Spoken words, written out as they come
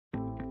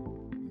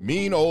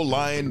Mean Old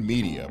Lion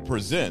Media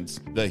presents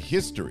The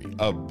History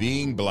of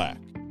Being Black.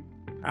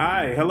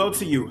 Hi, hello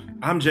to you.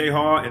 I'm Jay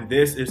Hall, and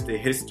this is the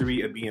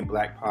History of Being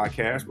Black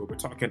podcast, where we're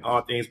talking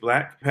all things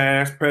Black,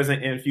 past,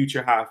 present, and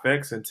future high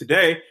effects. And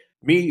today,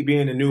 me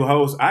being the new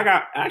host, I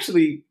got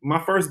actually my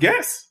first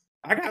guest.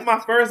 So let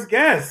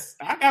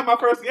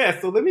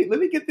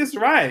me get this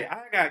right.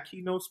 I got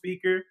keynote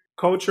speaker,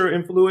 culture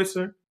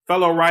influencer,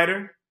 fellow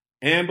writer,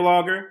 and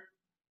blogger,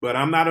 but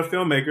I'm not a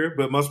filmmaker,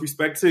 but much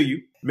respect to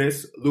you,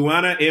 Miss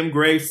Luana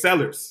Graves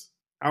Sellars.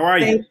 How are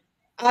you?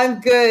 I'm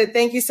good.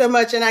 Thank you so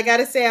much. And I got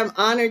to say, I'm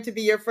honored to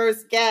be your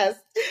first guest.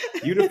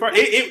 You the first.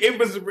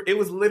 It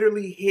was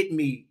literally hit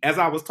me as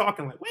I was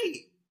talking. Like,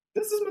 wait,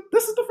 this is the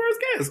first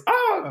guest.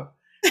 Oh,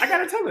 I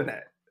gotta tell her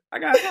that.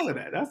 That's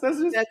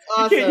just That's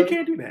awesome. You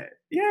can't do that.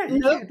 Yeah,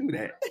 you can't do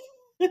that.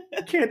 You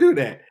can't do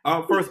that.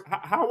 First,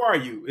 how are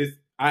you?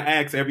 I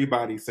asked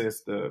everybody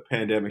since the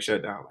pandemic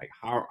shut down. Like,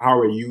 how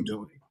are you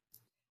doing?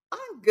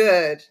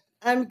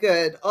 I'm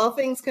good. All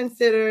things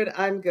considered,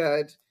 I'm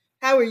good.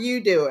 How are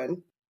you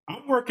doing?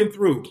 I'm working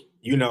through.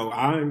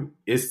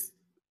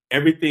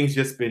 Everything's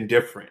just been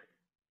different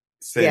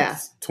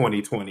since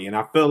 2020. And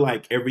I feel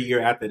like every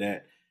year after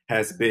that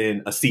has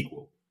been a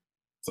sequel.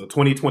 So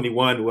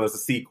 2021 was a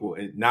sequel.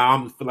 And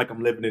now I feel like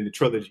I'm living in the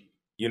trilogy.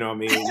 You know what I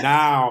mean?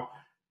 Now,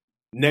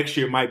 next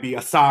year might be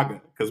a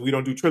saga because we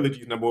don't do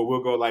trilogies no more.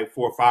 We'll go like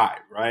 4 or 5,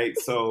 right?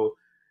 So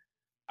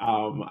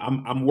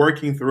I'm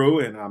working through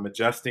and I'm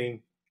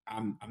adjusting.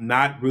 I'm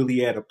not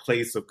really at a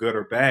place of good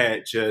or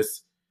bad,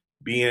 just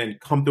being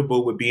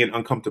comfortable with being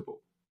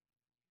uncomfortable.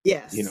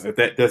 Yes.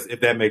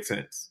 If that makes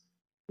sense.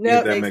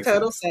 No, it makes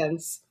total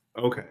sense.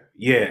 Okay.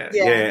 Yeah.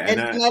 And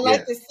I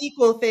like the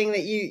sequel thing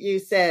that you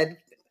said.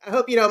 I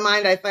hope you don't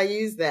mind if I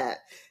use that.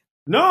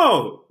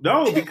 No,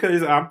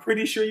 because I'm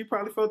pretty sure you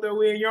probably felt that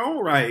way in your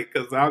own right.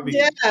 Because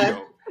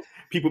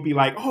people be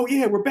like, "Oh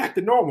yeah, we're back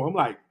to normal." I'm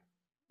like,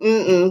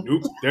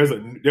 there's a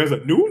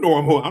new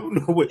normal. I don't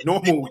know what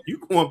normal you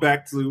going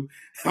back to.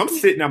 I'm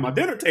sitting at my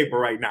dinner table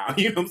right now.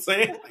 You know what I'm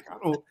saying? Like I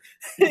don't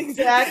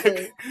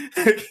exactly.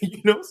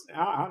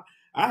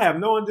 I have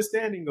no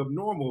understanding of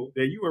normal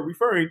that you are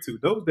referring to.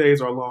 Those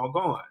days are long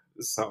gone.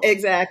 So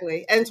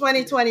exactly. And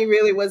 2020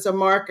 really was a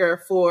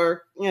marker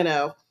for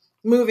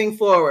moving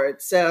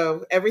forward.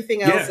 So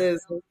everything else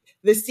is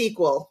the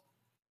sequel.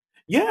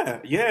 Yeah.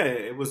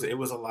 It was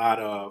a lot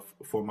of,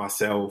 for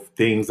myself,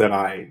 things that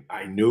I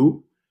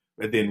knew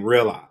but didn't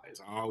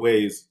realize. I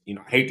always,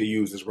 I hate to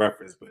use this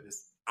reference, but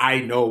I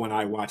know when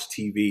I watch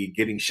TV,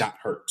 getting shot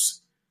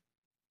hurts,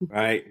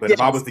 right? But if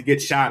I was to get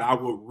shot, I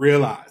would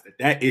realize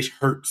that ish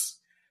hurts.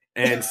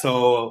 And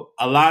so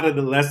a lot of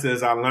the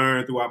lessons I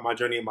learned throughout my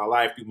journey in my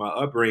life, through my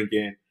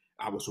upbringing,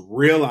 I was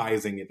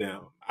realizing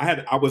them.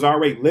 I was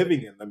already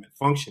living in them and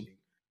functioning,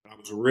 but I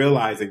was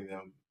realizing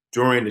them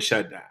during the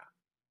shutdown.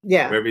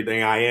 Yeah. Of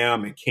everything I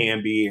am and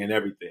can be and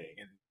everything.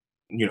 And,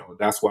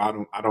 that's why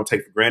I don't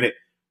take for granted.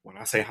 When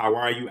I say, how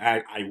are you?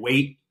 I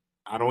wait.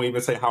 I don't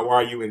even say, how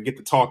are you? And get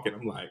to talking.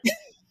 I'm like,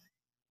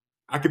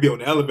 I could be on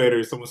the elevator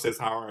and someone says,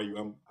 how are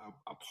you?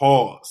 I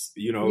pause,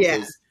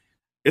 because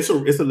it's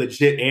a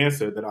legit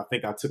answer that I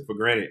think I took for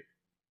granted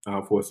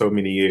for so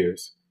many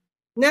years.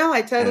 No,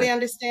 I totally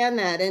understand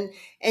that. And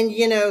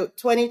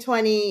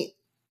 2020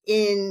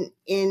 in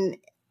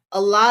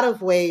a lot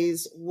of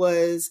ways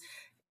was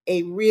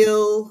a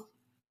real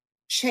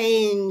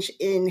change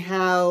in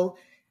how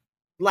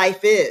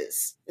life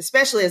is,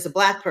 especially as a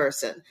Black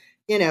person,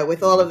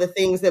 with all of the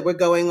things that were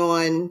going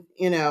on,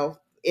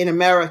 in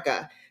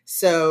America.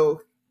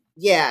 So,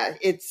 yeah,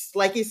 it's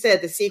like you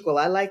said, the sequel.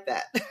 I like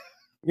that.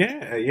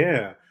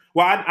 Yeah.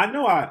 Well, I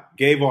know I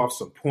gave off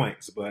some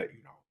points, but,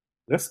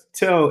 let's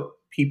tell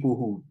people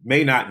who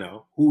may not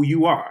know who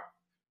you are.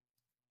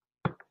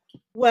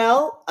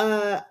 Well,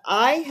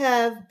 I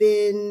have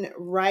been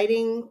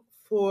writing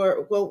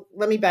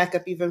let me back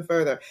up even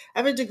further. I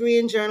have a degree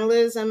in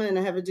journalism and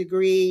I have a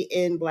degree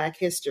in Black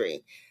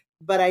history,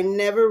 but I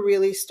never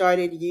really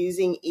started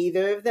using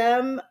either of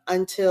them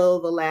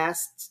until the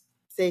last,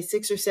 say,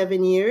 6 or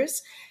 7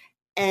 years.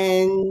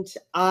 And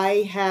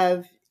I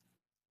have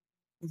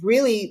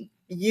really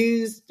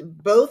used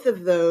both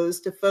of those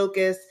to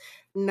focus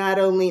not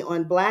only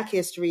on Black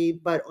history,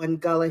 but on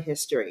Gullah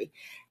history.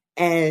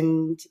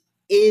 And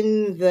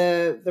in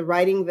the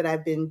writing that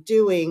I've been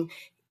doing,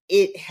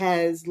 it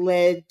has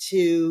led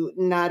to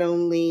not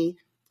only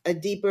a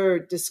deeper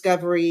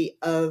discovery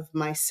of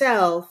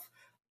myself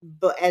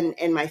and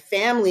my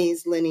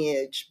family's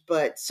lineage,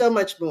 but so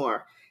much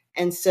more.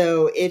 And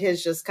so it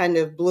has just kind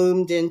of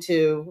bloomed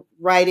into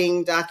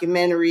writing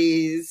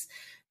documentaries,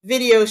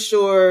 video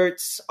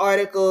shorts,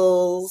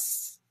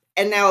 articles,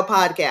 and now a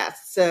podcast.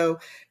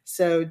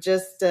 So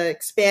just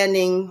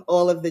expanding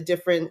all of the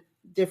different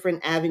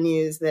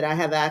avenues that I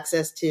have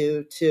access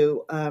to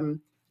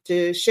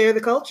share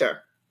the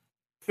culture.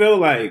 I feel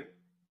like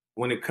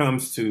when it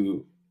comes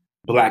to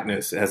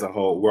Blackness as a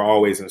whole, we're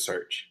always in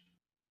search,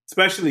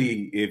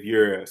 especially if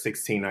you're a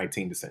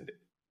 1619 descendant.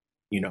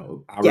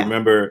 I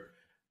remember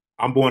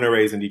I'm born and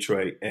raised in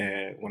Detroit,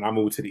 and when I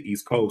moved to the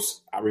East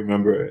Coast, I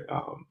remember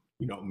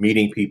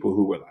meeting people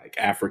who were like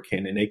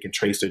African and they can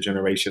trace their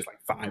generations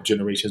like 5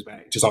 generations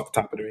back just off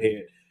the top of their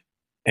head.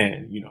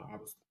 And,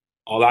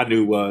 all I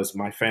knew was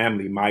my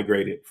family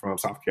migrated from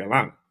South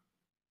Carolina,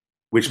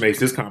 which makes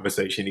this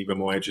conversation even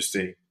more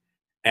interesting.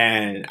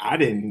 And I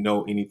didn't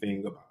know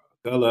anything about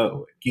Gullah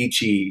or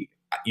Geechee.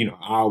 I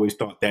always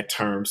thought that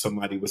term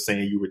somebody was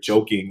saying you were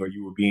joking or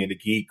you were being a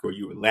geek or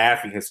you were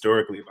laughing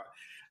historically about.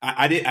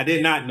 I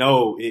did not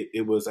know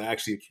it was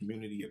actually a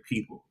community of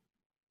people.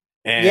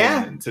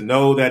 Yeah. And to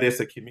know that it's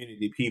a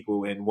community of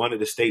people and one of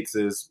the states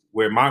is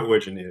where my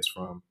origin is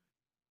from,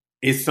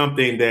 it's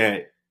something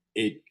that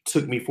it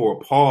took me for a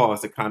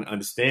pause to kind of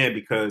understand,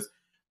 because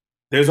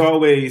there's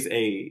always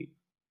a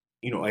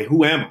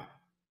who am I?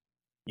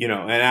 And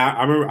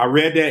I remember I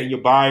read that in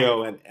your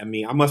bio, and I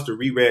mean, I must have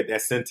reread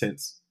that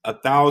sentence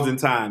 1,000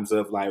 times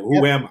of like,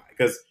 who am I?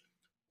 Because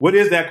what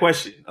is that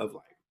question of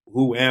like,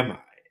 who am I?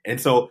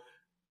 And so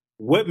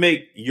what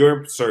make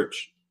your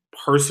search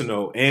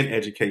personal and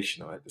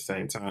educational at the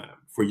same time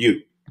for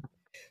you?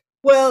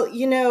 Well,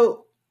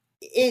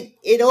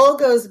 it all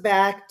goes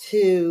back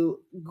to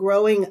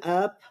growing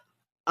up.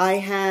 I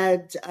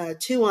had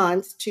two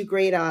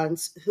great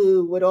aunts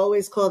who would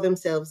always call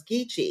themselves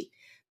Geechee,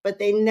 but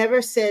they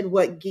never said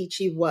what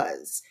Geechee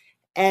was.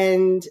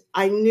 And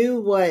I knew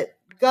what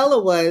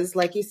Gullah was,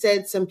 like you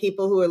said, some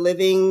people who are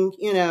living,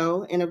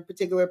 in a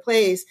particular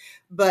place.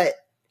 But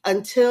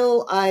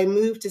until I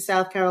moved to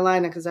South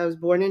Carolina, because I was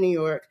born in New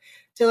York,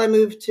 till I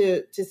moved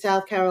to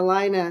South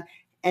Carolina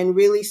and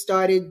really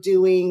started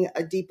doing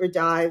a deeper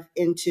dive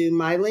into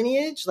my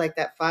lineage, like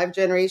that 5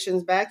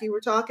 generations back you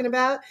were talking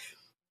about,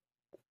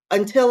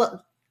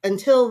 until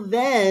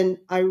then,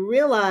 I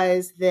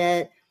realized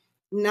that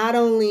not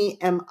only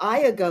am I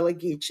a Gullah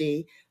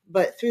Geechee,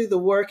 but through the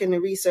work and the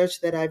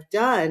research that I've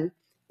done,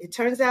 it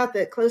turns out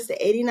that close to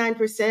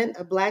 89%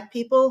 of Black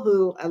people,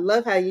 who I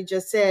love how you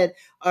just said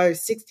are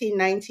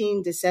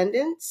 1619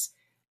 descendants,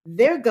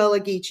 they're Gullah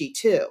Geechee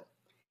too.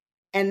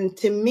 And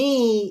to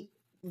me,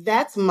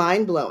 that's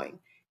mind blowing.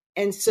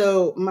 And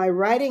so my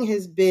writing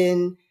has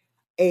been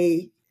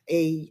a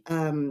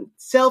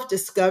self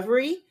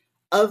discovery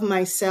of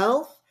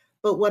myself.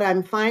 But what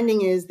I'm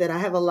finding is that I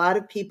have a lot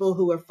of people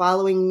who are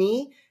following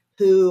me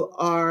who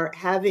are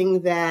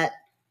having that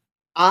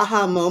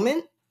aha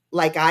moment,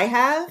 like I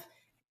have,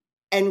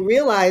 and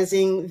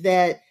realizing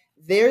that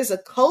there's a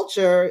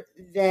culture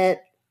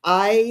that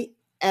I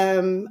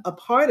am a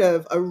part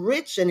of, a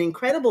rich and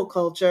incredible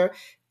culture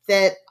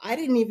that I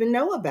didn't even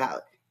know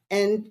about.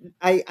 And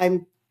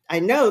I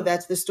know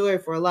that's the story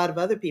for a lot of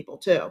other people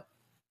too.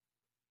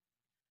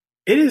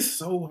 It is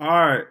so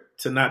hard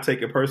to not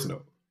take it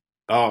personal.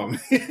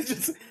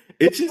 It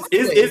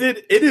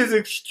is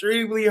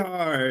extremely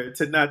hard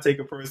to not take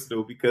it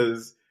personal,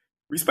 because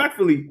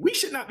respectfully, we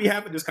should not be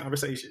having this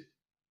conversation.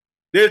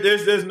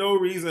 There's no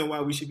reason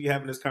why we should be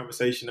having this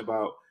conversation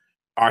about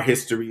our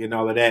history and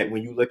all of that.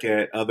 When you look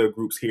at other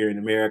groups here in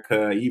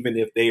America, even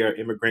if they are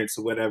immigrants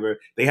or whatever,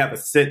 they have a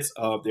sense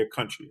of their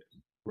country,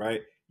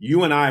 right?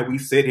 You and I, we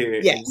sit here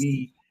and Yes.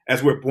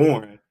 as we're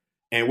born,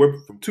 and we're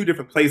from 2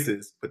 different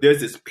places, but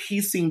there's this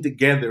piecing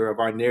together of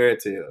our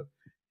narrative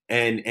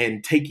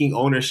and taking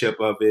ownership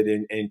of it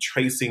and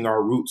tracing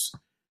our roots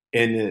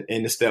in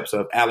the steps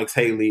of Alex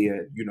Haley,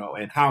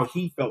 and how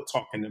he felt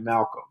talking to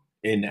Malcolm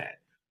in that.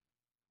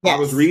 I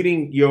was Yes.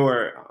 reading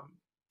your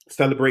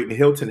Celebrating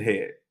Hilton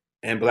Head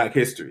and Black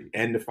History,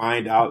 and to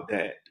find out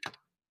that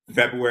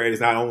February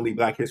is not only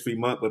Black History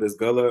Month, but it's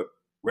Gullah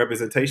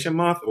Representation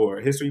Month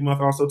or History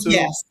Month also too.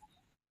 Yes.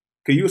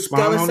 Can you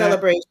expound Gullah on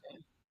celebration.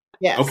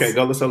 that? Okay, Yes.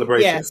 Gullah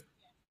Celebration. Yes.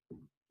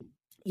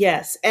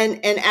 Yes. And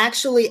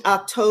actually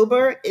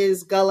October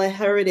is Gullah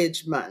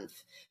Heritage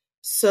Month.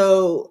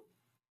 So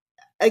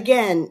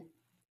again,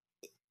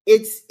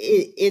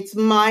 it's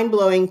mind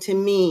blowing to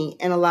me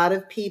and a lot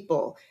of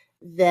people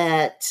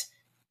that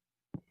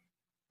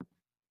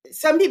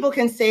some people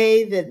can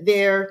say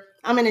that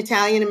I'm an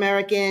Italian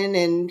American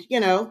and,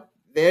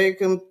 they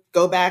can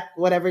go back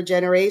whatever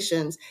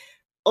generations.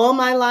 All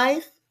my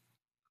life,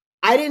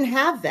 I didn't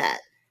have that.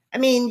 I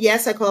mean,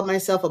 yes, I called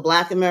myself a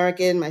Black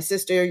American. My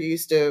sister we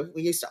used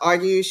to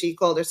argue. She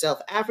called herself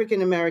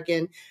African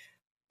American.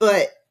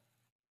 But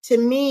to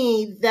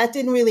me, that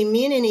didn't really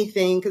mean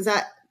anything because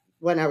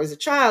when I was a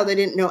child, I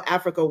didn't know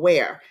Africa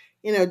where.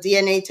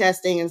 DNA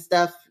testing and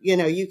stuff,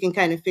 you can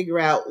kind of figure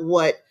out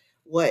what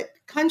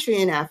country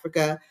in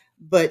Africa,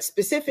 but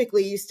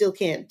specifically, you still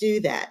can't do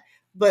that.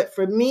 But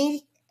for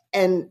me,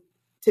 and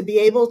to be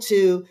able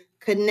to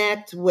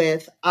connect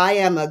with, I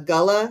am a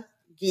Gullah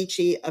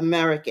Geechee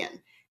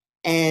American,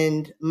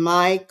 and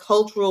my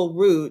cultural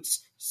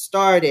roots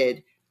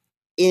started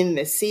in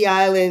the Sea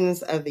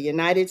Islands of the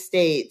United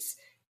States.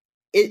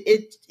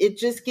 It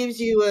just gives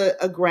you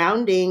a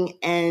grounding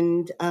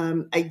and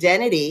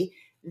identity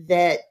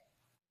that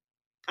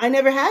I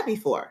never had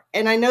before.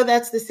 And I know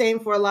that's the same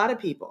for a lot of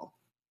people.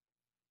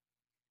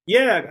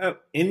 Yeah,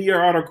 in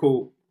your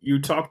article, you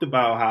talked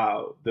about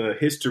how the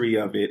history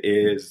of it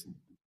is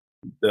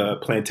the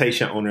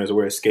plantation owners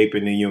were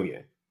escaping the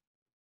Union.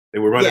 They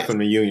were running Yes. from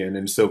the Union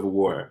in the Civil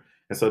War.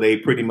 And so they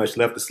pretty much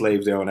left the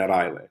slaves there on that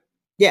island.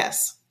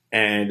 Yes.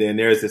 And then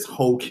there's this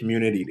whole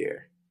community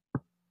there.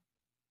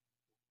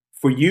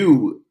 For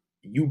you,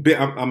 you've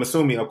been, I'm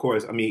assuming, of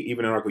course, I mean,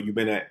 even in Arco, you've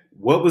been at,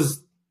 what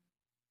was,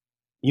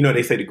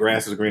 they say the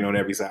grass is green on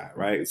every side,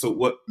 right? So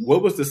what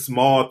was the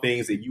small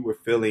things that you were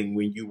feeling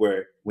when you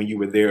were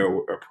there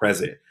or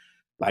present?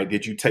 Like,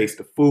 did you taste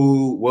the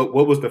food? What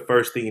was the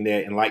first thing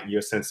that enlightened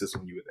your senses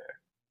when you were there?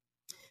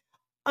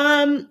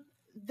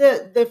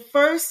 The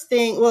first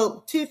thing,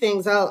 well, two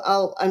things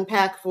I'll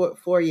unpack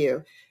for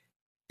you.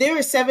 There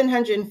are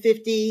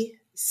 750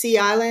 sea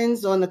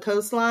islands on the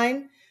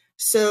coastline.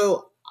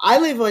 So I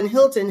live on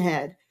Hilton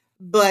Head,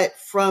 but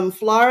from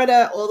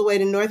Florida all the way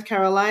to North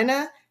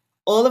Carolina,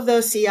 all of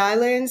those sea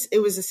islands, it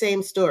was the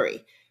same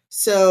story.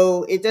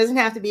 So it doesn't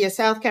have to be a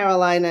South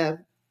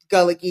Carolina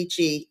Gullah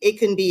Geechee. It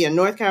can be a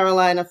North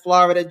Carolina,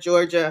 Florida,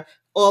 Georgia,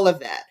 all of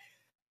that.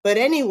 But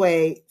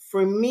anyway,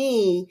 for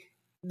me,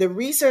 the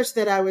research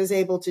that I was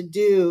able to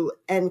do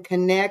and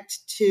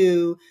connect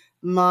to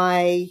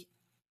my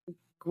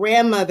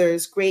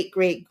grandmother's great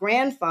great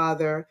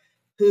grandfather,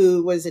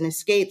 who was an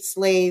escaped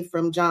slave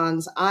from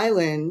John's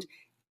Island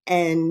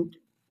and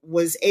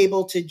was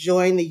able to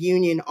join the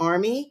Union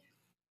Army,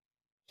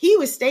 he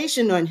was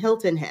stationed on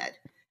Hilton Head.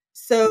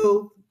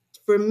 So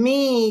for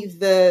me,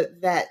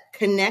 that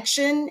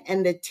connection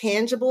and the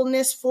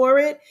tangibleness for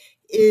it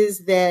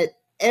is that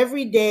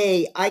every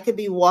day I could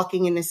be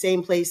walking in the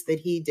same place that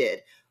he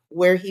did,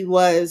 where he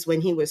was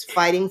when he was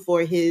fighting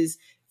for his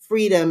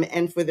freedom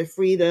and for the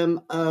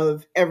freedom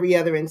of every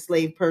other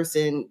enslaved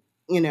person,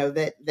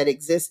 that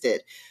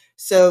existed.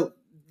 So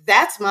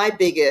that's my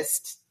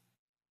biggest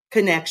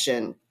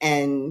connection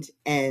and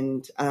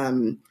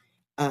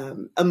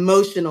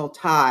emotional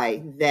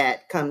tie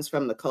that comes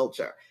from the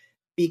culture,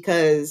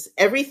 because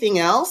everything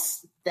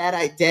else, that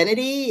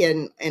identity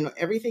and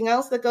everything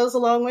else that goes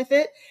along with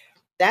it,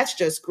 that's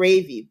just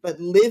gravy. But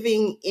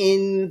living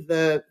in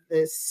the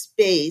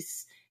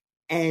space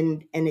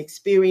and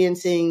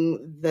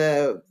experiencing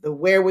the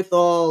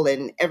wherewithal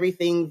and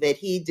everything that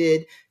he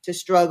did to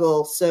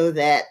struggle so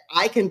that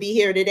I can be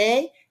here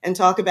today and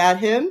talk about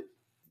him,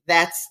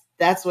 that's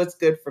what's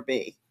good for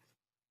me.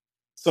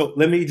 So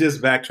let me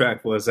just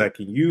backtrack for a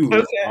second.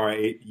 All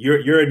right,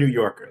 you're a New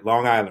Yorker,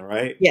 Long Island,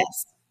 right?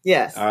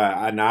 Yes.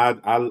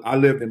 I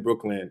lived in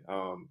Brooklyn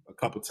a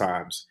couple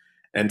times,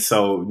 and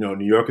so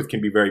New Yorkers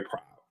can be very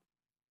proud.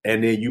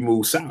 And then you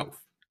move south.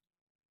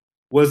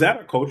 Was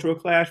that a cultural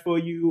clash for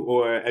you?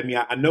 Or, I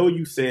mean, I know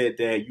you said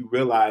that you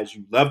realized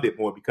you loved it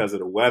more because of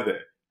the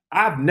weather.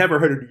 I've never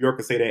heard a New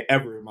Yorker say that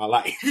ever in my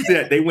life,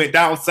 that they went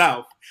down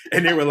south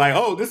and they were like,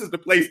 oh, this is the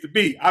place to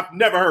be. I've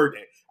never heard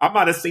that. I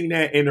might have seen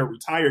that in a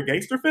retired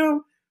gangster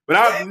film, but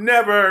I've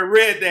never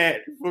read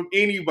that from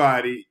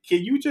anybody.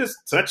 Can you just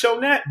touch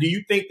on that? Do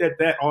you think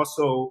that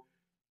also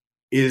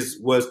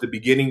was the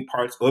beginning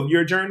parts of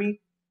your journey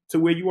to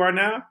where you are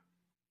now?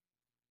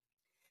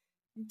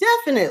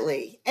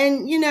 Definitely.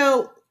 And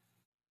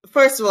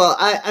first of all,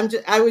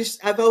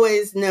 I've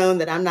always known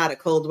that I'm not a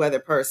cold weather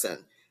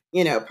person.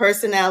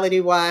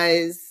 Personality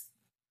wise,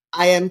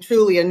 I am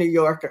truly a New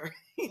Yorker.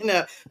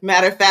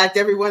 Matter of fact,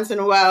 every once in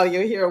a while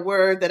you'll hear a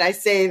word that I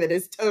say that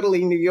is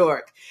totally New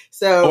York.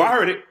 So I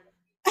heard it.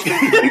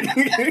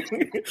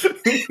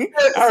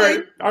 All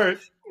right.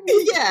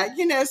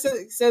 Yeah,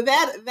 so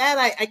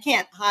that I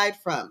can't hide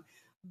from.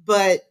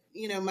 But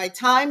my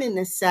time in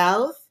the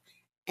South,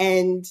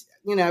 and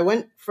I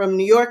went from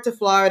New York to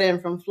Florida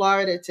and from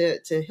Florida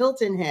to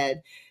Hilton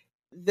Head.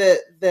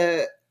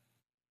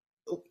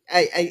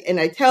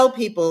 I tell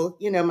people,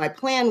 my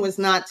plan was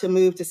not to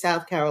move to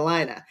South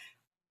Carolina.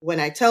 When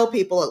I tell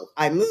people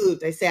I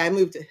moved, I say I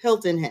moved to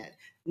Hilton Head,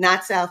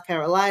 not South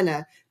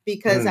Carolina,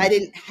 because I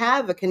didn't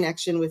have a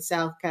connection with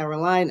South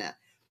Carolina.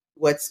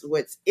 What's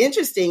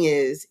interesting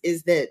is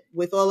that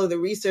with all of the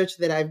research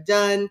that I've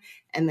done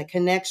and the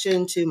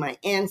connection to my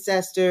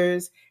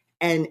ancestors,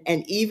 and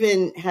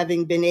even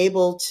having been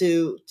able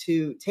to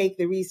take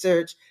the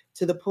research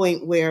to the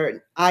point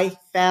where I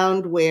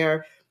found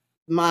where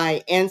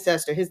my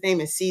ancestor, his name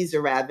is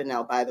Caesar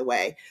Ravenel, by the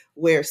way,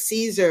 where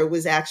Caesar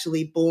was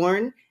actually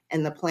born,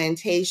 and the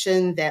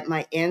plantation that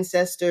my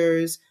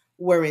ancestors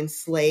were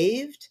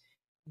enslaved,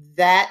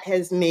 that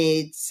has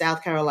made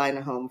South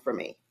Carolina home for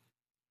me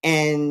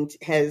and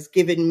has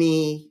given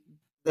me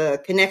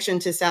the connection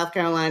to South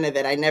Carolina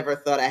that I never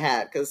thought I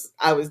had, because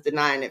I was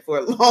denying it for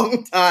a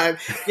long time.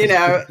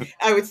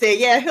 I would say,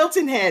 yeah,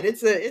 Hilton Head,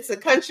 it's a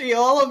country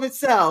all of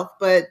itself,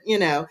 but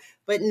now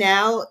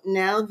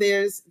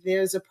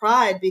there's a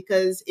pride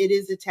because it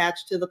is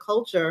attached to the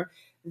culture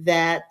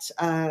that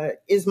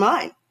is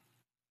mine.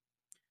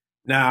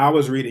 Now, I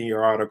was reading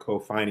your article,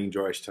 Finding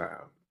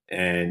Georgetown,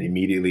 and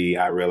immediately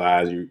I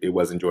realized it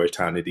wasn't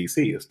Georgetown to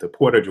D.C. It's the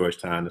Port of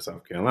Georgetown to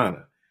South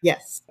Carolina.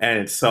 Yes.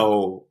 And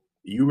so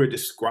you were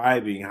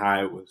describing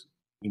how it was,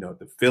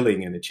 the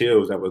feeling and the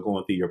chills that were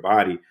going through your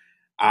body.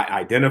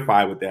 I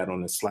identify with that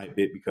on a slight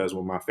bit because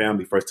when my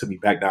family first took me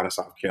back down to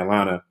South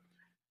Carolina,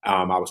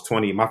 I was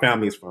 20. My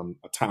family is from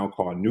a town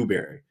called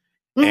Newberry.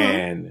 Mm-hmm.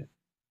 And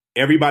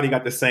everybody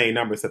got the same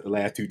number except the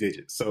last two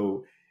digits.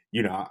 So,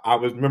 I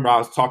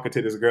was talking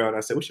to this girl and I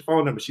said, "What's your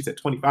phone number?" She said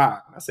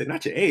 25. And I said,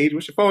 "Not your age.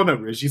 What's your phone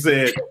number?" And she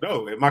said,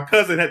 "No." And my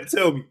cousin had to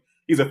tell me.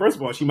 He said, "First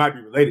of all, she might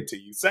be related to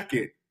you.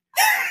 Second,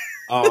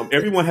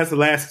 everyone has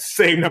the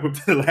same number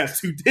to the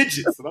last two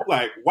digits." And I'm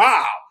like,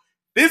 wow,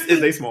 this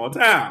is a small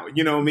town.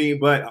 You know what I mean?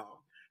 But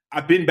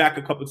I've been back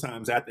a couple of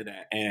times after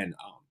that. And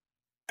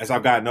as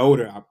I've gotten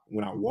older,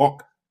 when I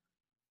walk,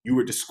 you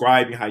were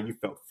describing how you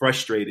felt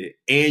frustrated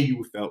and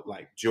you felt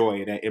like joy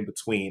and that in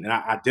between. And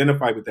I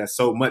identified with that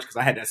so much because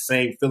I had that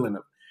same feeling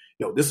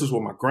of, this is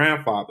where my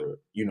grandfather,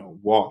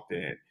 walked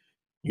in,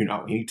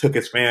 and he took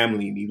his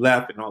family and he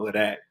left and all of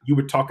that. You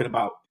were talking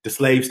about the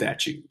slave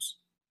statues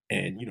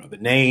and, the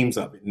names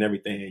of it and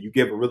everything. And you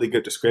give a really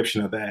good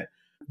description of that.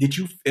 Did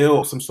you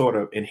feel some sort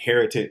of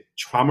inherited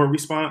trauma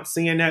response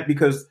seeing that?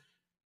 Because,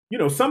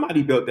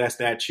 somebody built that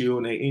statue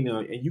and,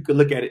 and you could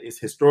look at it as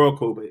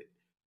historical, but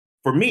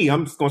for me,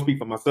 I'm just going to speak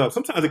for myself.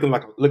 Sometimes it can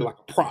look like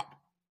a prop,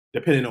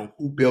 depending on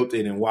who built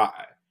it and why.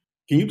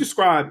 Can you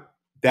describe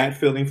that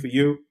feeling for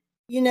you?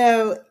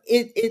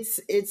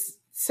 It's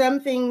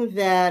something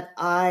that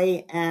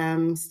I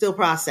am still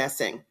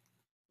processing.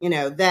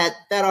 That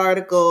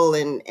article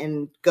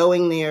and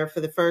going there for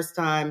the first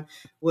time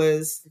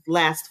was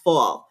last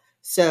fall.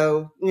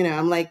 So,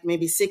 I'm like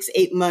maybe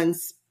 6-8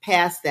 months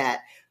past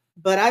that,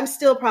 but I'm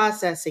still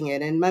processing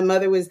it. And my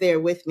mother was there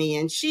with me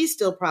and she's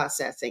still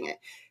processing it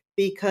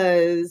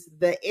because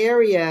the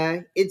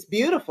area, it's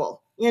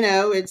beautiful.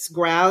 It's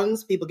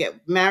grounds, people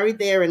get married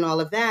there and all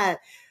of that.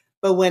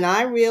 But when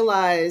I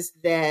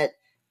realized that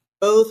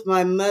both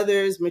my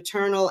mother's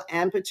maternal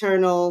and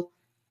paternal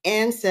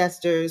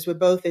ancestors were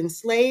both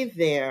enslaved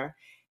there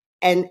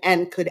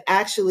and could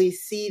actually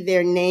see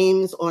their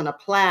names on a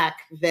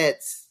plaque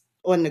that's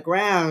on the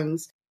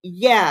grounds,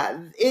 yeah,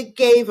 it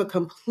gave a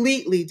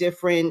completely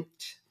different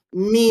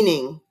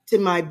meaning to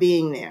my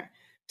being there.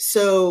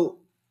 So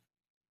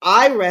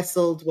I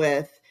wrestled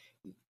with,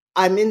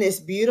 I'm in this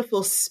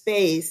beautiful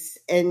space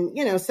and,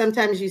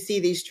 sometimes you see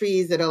these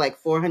trees that are like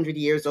 400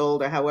 years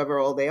old or however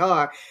old they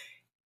are.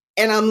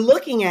 And I'm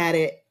looking at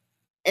it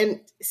and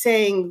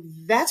saying,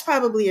 that's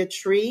probably a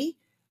tree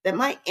that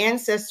my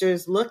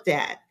ancestors looked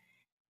at.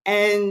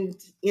 And,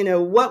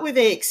 what were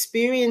they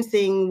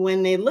experiencing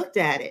when they looked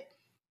at it?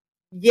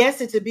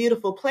 Yes, it's a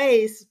beautiful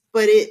place,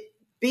 but it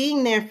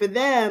being there for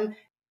them,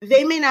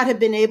 they may not have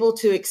been able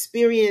to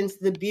experience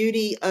the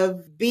beauty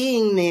of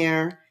being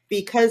there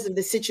because of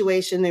the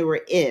situation they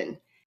were in.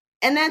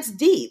 And that's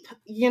deep,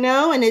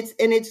 and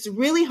it's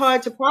really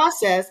hard to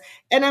process.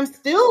 And I'm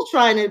still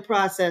trying to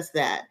process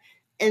that.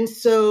 And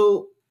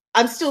so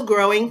I'm still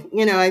growing.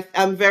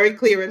 I'm very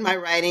clear in my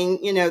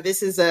writing.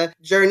 This is a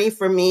journey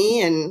for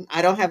me, and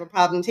I don't have a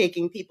problem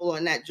taking people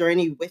on that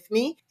journey with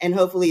me. And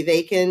hopefully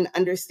they can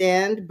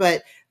understand.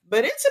 But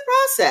it's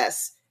a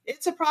process.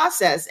 It's a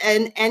process,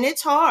 and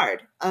it's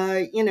hard.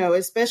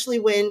 Especially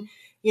when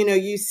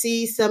you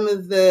see some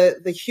of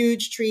the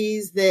huge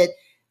trees that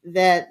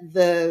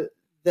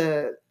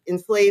the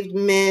enslaved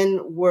men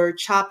were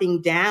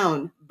chopping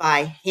down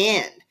by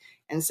hand.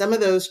 And some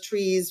of those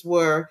trees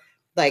were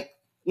like,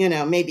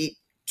 maybe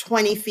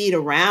 20 feet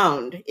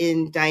around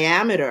in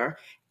diameter.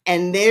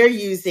 And they're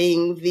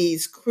using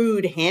these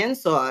crude hand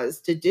saws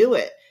to do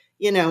it.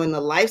 And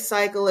the life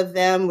cycle of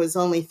them was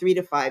only 3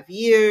 to 5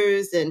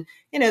 years. And,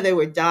 they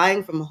were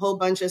dying from a whole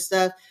bunch of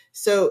stuff.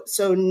 So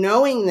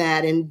knowing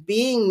that and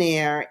being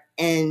there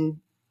and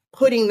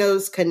putting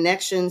those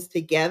connections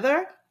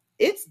together,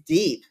 it's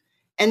deep.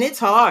 And it's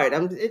hard.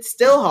 It's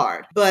still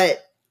hard,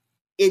 but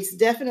it's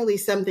definitely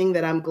something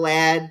that I'm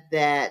glad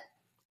that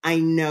I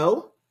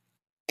know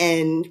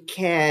and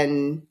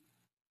can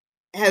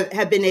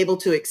have been able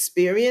to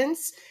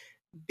experience,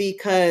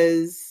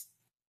 because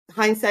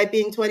hindsight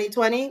being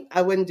 2020,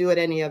 I wouldn't do it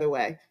any other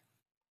way.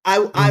 I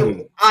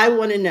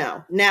want to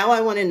know. Now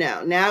I want to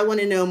know. Now I want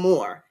to know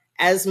more,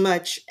 as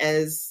much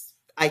as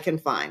I can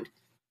find.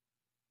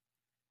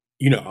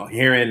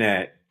 Hearing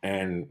that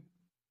and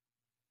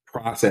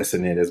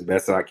processing it as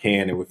best I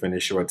can and within a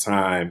short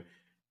time,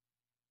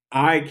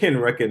 I can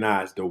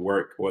recognize the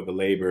work or the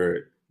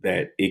labor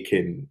that it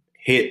can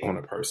hit on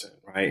a person,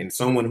 right? And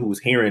someone who's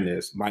hearing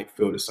this might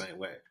feel the same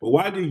way. But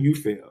why do you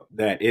feel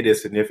that it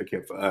is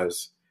significant for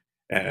us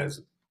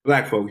as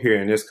Black folk here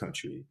in this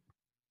country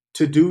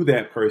to do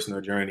that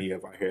personal journey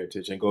of our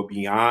heritage and go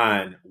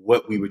beyond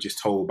what we were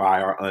just told by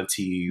our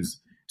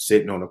aunties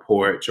sitting on the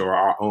porch or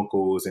our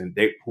uncles and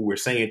who were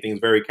saying things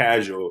very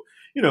casual,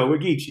 we're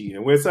Geechee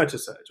and we're such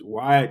and such.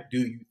 Why do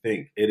you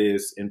think it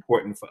is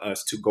important for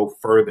us to go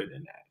further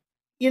than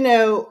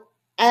that?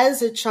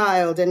 As a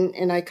child,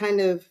 and I kind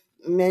of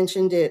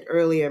mentioned it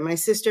earlier, my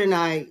sister and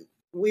I,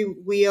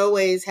 we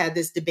always had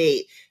this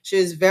debate. She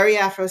was very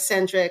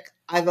Afrocentric.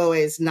 I've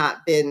always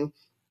not been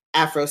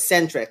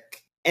Afrocentric.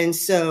 And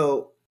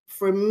so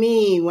for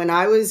me, when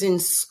I was in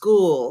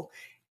school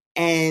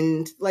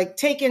and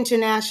take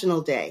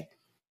International Day,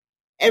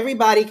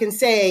 everybody can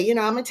say,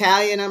 I'm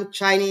Italian, I'm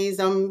Chinese,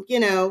 I'm,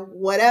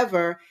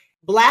 whatever.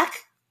 Black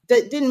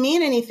didn't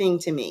mean anything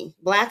to me.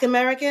 Black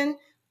American,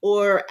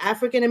 or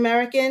African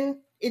American,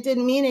 it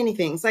didn't mean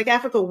anything. It's like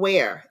Africa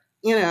where,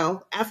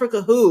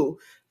 Africa who.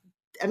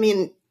 I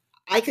mean,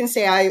 I can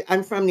say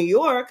I'm from New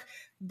York,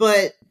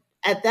 but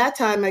at that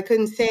time I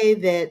couldn't say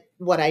that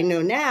what I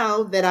know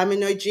now, that I'm a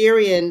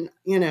Nigerian,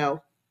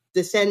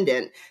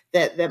 descendant,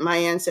 that my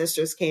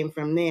ancestors came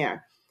from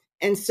there.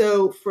 And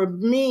so for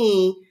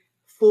me,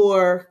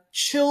 for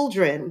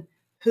children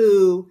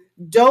who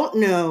don't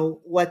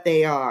know what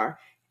they are,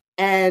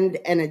 and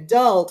an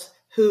adult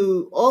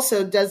who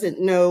also doesn't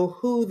know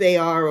who they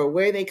are or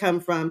where they come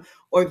from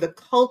or the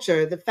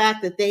culture, the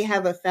fact that they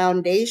have a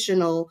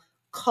foundational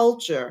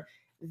culture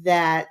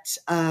that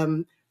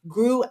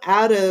grew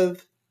out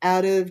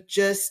of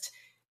just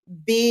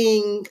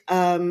being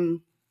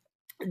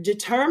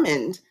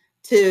determined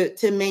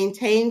to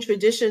maintain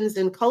traditions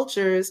and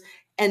cultures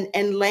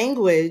and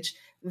language.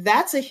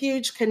 That's a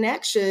huge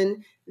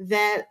connection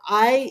that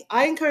I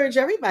encourage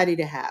everybody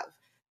to have,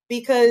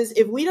 because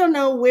if we don't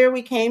know where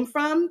we came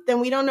from, then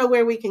we don't know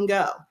where we can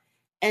go,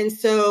 and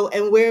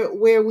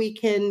where we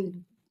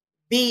can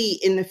be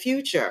in the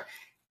future.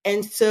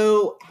 And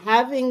so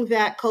having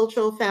that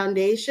cultural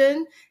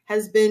foundation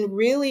has been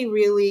really,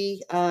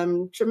 really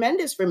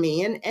tremendous for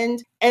me.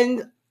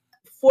 And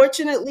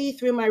fortunately,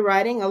 through my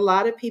writing, a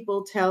lot of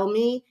people tell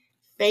me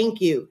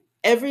thank you.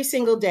 Every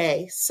single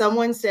day,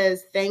 someone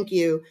says thank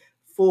you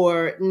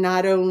for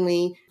not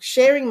only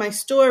sharing my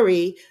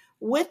story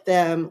with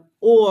them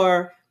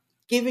or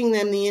giving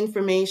them the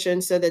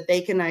information so that they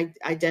can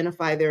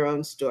identify their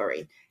own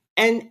story.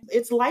 And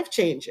it's life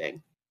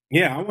changing.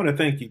 Yeah, I want to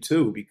thank you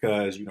too,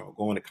 because,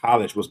 going to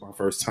college was my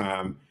first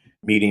time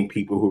meeting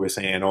people who were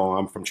saying, "Oh,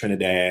 I'm from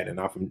Trinidad and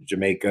I'm from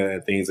Jamaica,"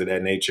 and things of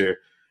that nature.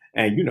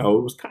 And, it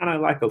was kind of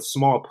like a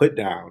small put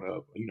down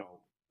of,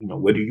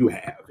 what do you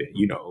have? And,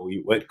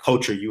 what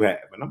culture you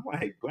have. And I'm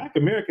like, Black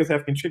Americans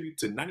have contributed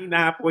to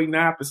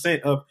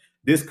 99.9% of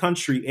this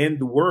country and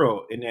the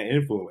world in that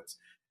influence.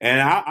 And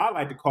I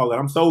like to call it,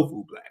 I'm soul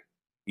food Black.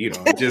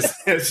 It's just,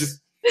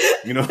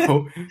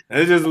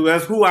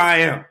 that's who I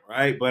am,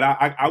 right? But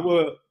I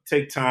will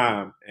take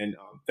time and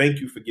thank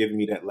you for giving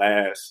me that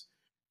last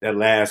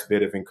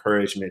bit of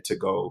encouragement to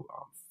go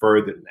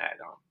further than that.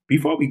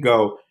 Before we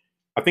go,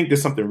 I think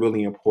there's something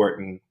really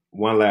important.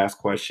 One last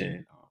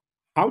question: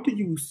 how do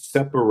you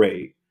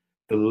separate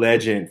the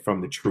legend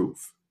from the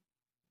truth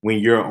when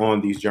you're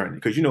on these journeys?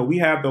 Because we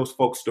have those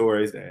folk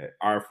stories that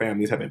our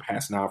families have been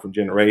passing on from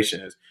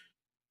generations.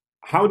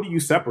 How do you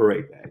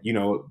separate that?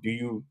 Do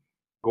you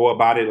go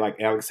about it like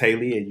Alex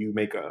Haley and you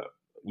make I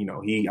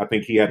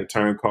think he had a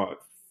term called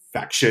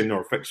faction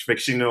or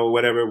fiction or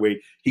whatever, where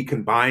he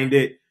combined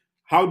it.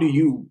 How do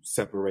you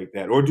separate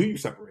that, or do you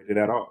separate it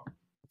at all?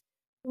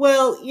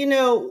 Well,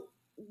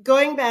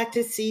 going back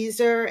to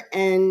Caesar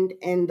and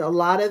a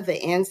lot of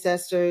the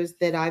ancestors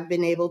that I've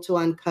been able to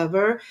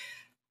uncover,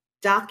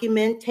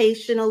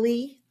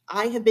 documentationally,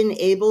 I have been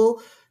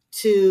able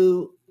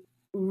to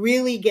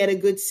really get a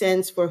good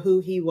sense for who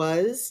he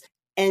was.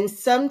 And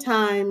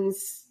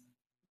sometimes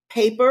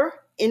paper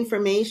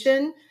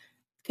information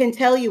can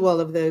tell you all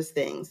of those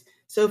things.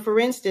 So, for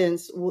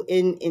instance,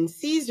 in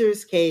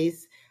Caesar's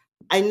case,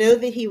 I know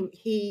that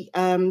he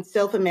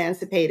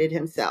self-emancipated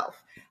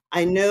himself.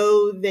 I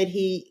know that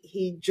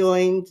he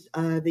joined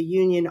the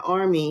Union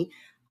Army.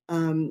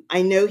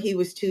 I know he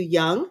was too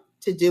young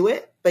to do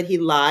it, but he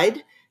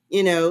lied,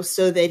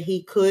 so that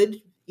he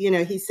could.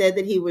 He said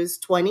that he was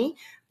 20,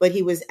 but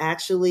he was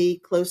actually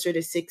closer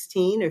to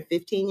 16 or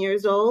 15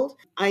 years old.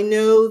 I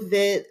know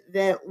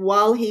that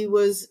while he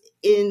was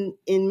in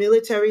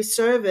military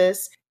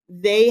service,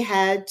 they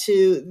had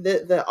to,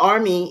 the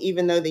army,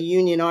 even though the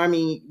Union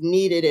Army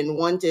needed and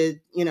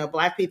wanted,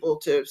 Black people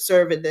to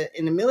serve in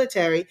the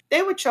military,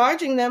 they were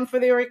charging them for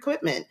their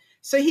equipment.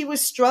 So he was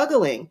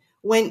struggling.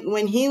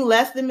 When he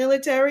left the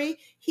military,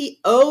 he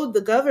owed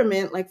the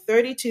government like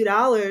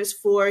 $32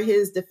 for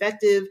his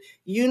defective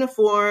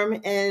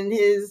uniform and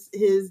his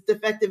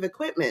defective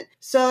equipment.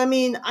 So, I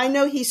mean, I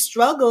know he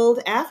struggled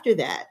after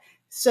that.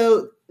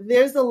 So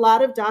there's a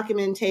lot of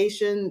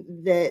documentation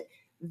that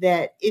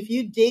if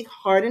you dig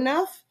hard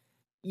enough,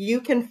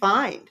 you can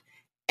find.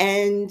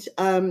 And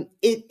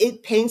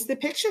it paints the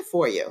picture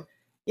for you.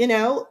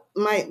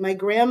 My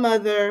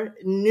grandmother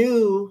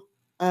knew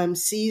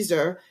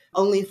Caesar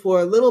only for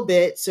a little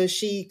bit. So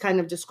she kind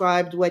of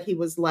described what he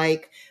was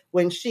like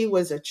when she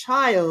was a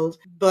child.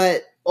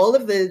 But all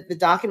of the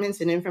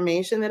documents and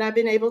information that I've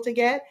been able to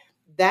get,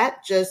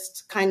 that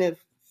just kind of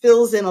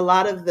fills in a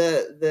lot of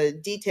the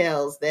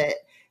details that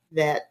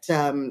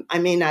I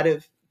may not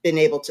have been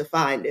able to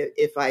find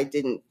if I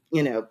didn't,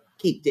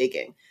 keep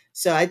digging.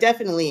 So I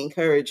definitely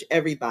encourage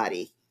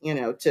everybody,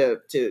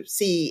 to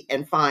see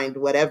and find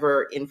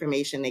whatever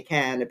information they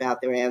can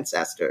about their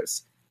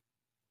ancestors.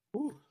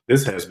 Ooh,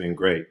 this has been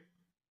great.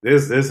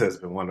 This has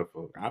been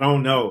wonderful. I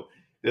don't know.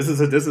 This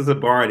is a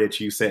bar that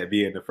you set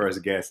being the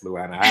first guest,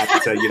 Luana. I have to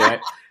tell you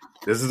that.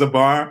 This is a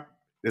bar.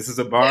 This is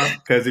a bar.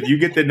 Because if you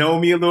get to know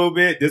me a little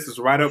bit, this is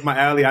right up my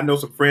alley. I know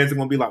some friends are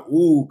gonna be like,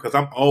 ooh, because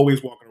I'm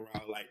always walking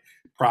around like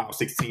proud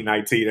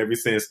 1619 ever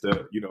since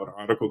the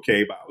article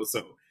came out.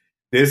 So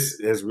this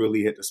has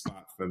really hit the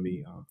spot for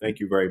me. Thank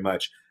you very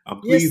much. You're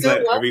Please so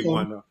let welcome.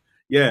 everyone know.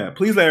 Yeah,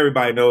 please let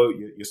everybody know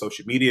your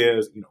social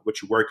medias,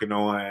 what you're working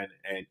on,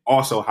 and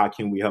also how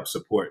can we help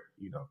support,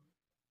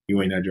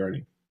 you in that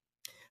journey.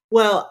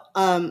 Well,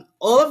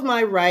 all of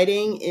my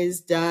writing is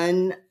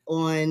done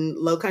on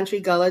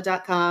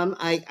lowcountrygullah.com.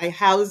 I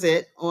house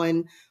it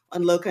on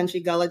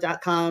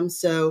lowcountrygullah.com.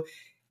 So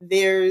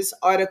there's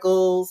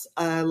articles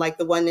like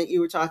the one that you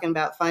were talking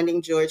about,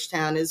 Finding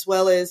Georgetown, as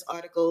well as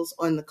articles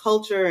on the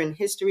culture and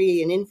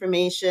history and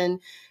information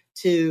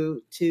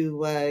to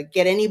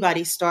get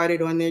anybody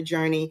started on their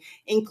journey,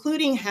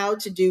 including how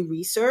to do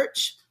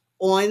research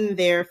on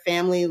their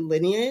family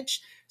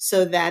lineage.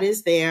 So that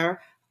is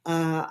there.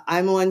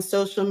 I'm on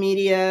social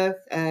media.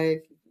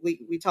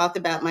 We talked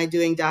about my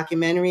doing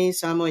documentaries,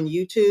 so I'm on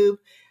YouTube.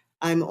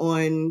 I'm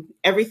on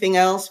everything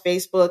else,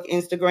 Facebook,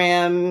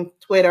 Instagram,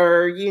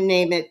 Twitter, you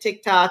name it,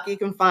 TikTok, you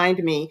can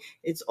find me.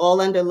 It's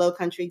all under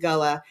Lowcountry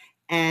Gullah.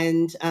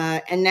 And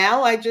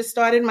now I just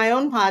started my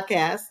own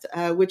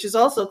podcast, which is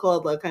also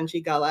called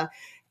Lowcountry Gullah,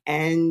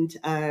 and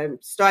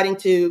starting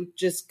to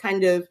just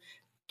kind of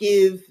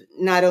give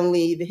not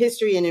only the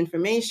history and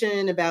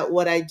information about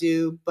what I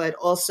do, but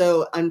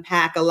also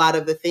unpack a lot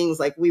of the things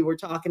like we were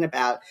talking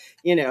about,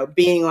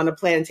 being on a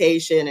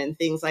plantation and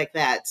things like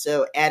that.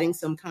 So adding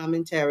some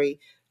commentary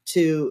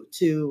to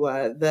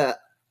the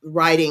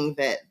writing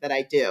that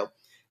I do.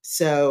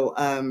 So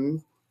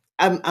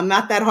I'm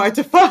not that hard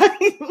to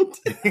find.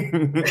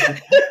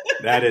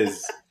 That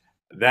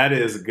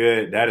is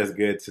good. That is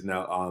good to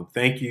know.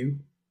 Thank you,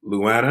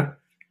 Luana.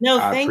 No,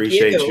 I thank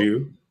appreciate you.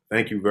 you.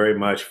 Thank you very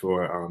much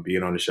for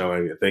being on the show.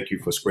 And thank you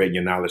for spreading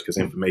your knowledge, because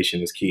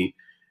information is key.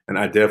 And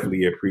I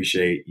definitely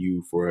appreciate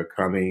you for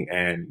coming.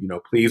 And,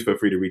 please feel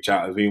free to reach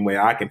out. If any way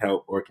I can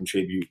help or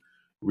contribute,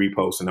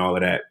 repost and all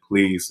of that,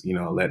 please,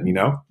 let me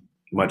know.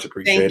 Much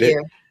appreciated. Thank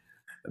you.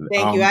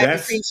 Thank you. I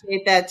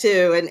appreciate that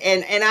too.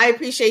 And I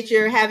appreciate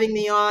your having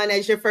me on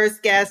as your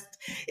first guest.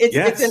 It's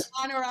an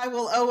honor I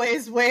will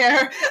always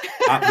wear.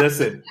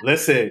 Listen,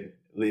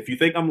 if you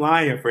think I'm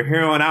lying, from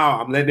here on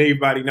out, I'm letting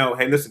everybody know,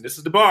 hey, listen, this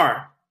is the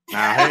bar.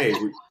 Now, hey,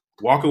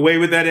 walk away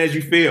with that as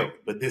you feel.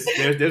 But there's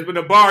been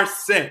a bar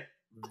set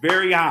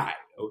very high,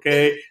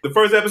 okay? The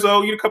first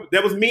episode,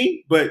 that was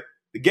me, but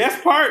the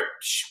guest part,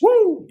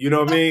 woo, you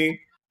know what I mean?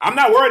 I'm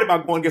not worried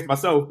about going against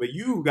myself, but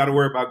you got to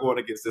worry about going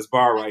against this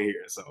bar right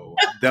here. So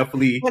I'm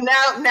definitely. Well,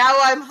 now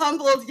I'm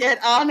humbled yet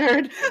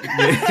honored.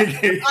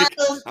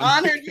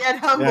 Honored yet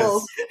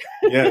humbled.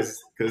 Yes,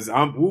 because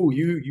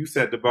you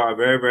set the bar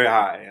very, very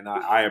high, and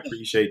I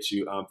appreciate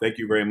you. Thank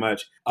you very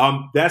much.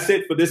 That's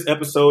it for this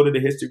episode of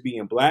The History of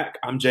Being Black.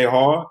 I'm Jay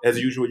Hall. As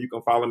usual, you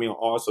can follow me on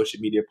all social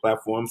media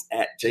platforms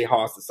at Jay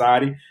Hall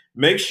Society.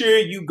 Make sure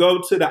you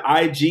go to the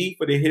IG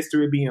for The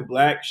History of Being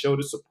Black. Show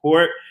the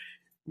support.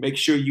 Make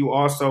sure you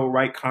also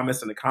write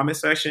comments in the comment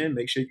section.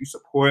 Make sure you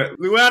support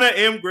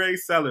Luana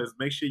Graves Sellars.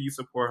 Make sure you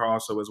support her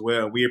also as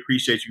well. We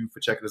appreciate you for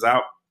checking us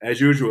out.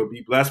 As usual,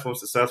 be blessed and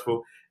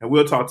successful, and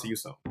we'll talk to you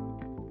soon.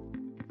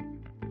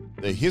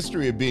 The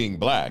History of Being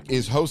Black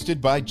is hosted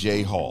by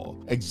Jay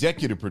Hall,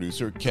 executive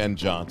producer Ken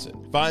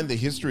Johnson. Find the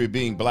History of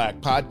Being Black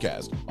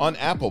podcast on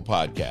Apple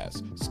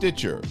Podcasts,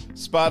 Stitcher,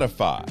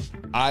 Spotify,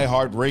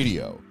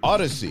 iHeartRadio,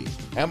 Odyssey,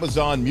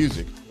 Amazon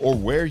Music, or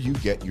where you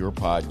get your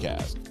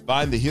podcast.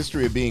 Find the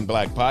History of Being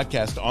Black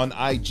podcast on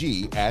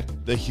IG at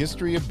The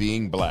History of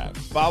Being Black.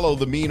 Follow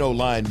the Mean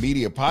O-Line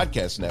Media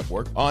Podcast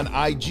Network on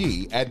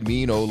IG at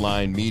Mean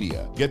O-Line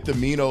Media. Get the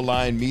Mean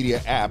O-Line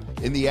Media app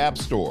in the App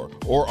Store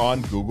or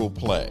on Google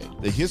Play.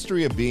 The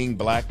History of Being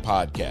Black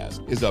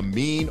podcast is a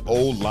Mean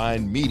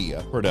O-Line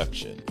Media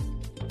production.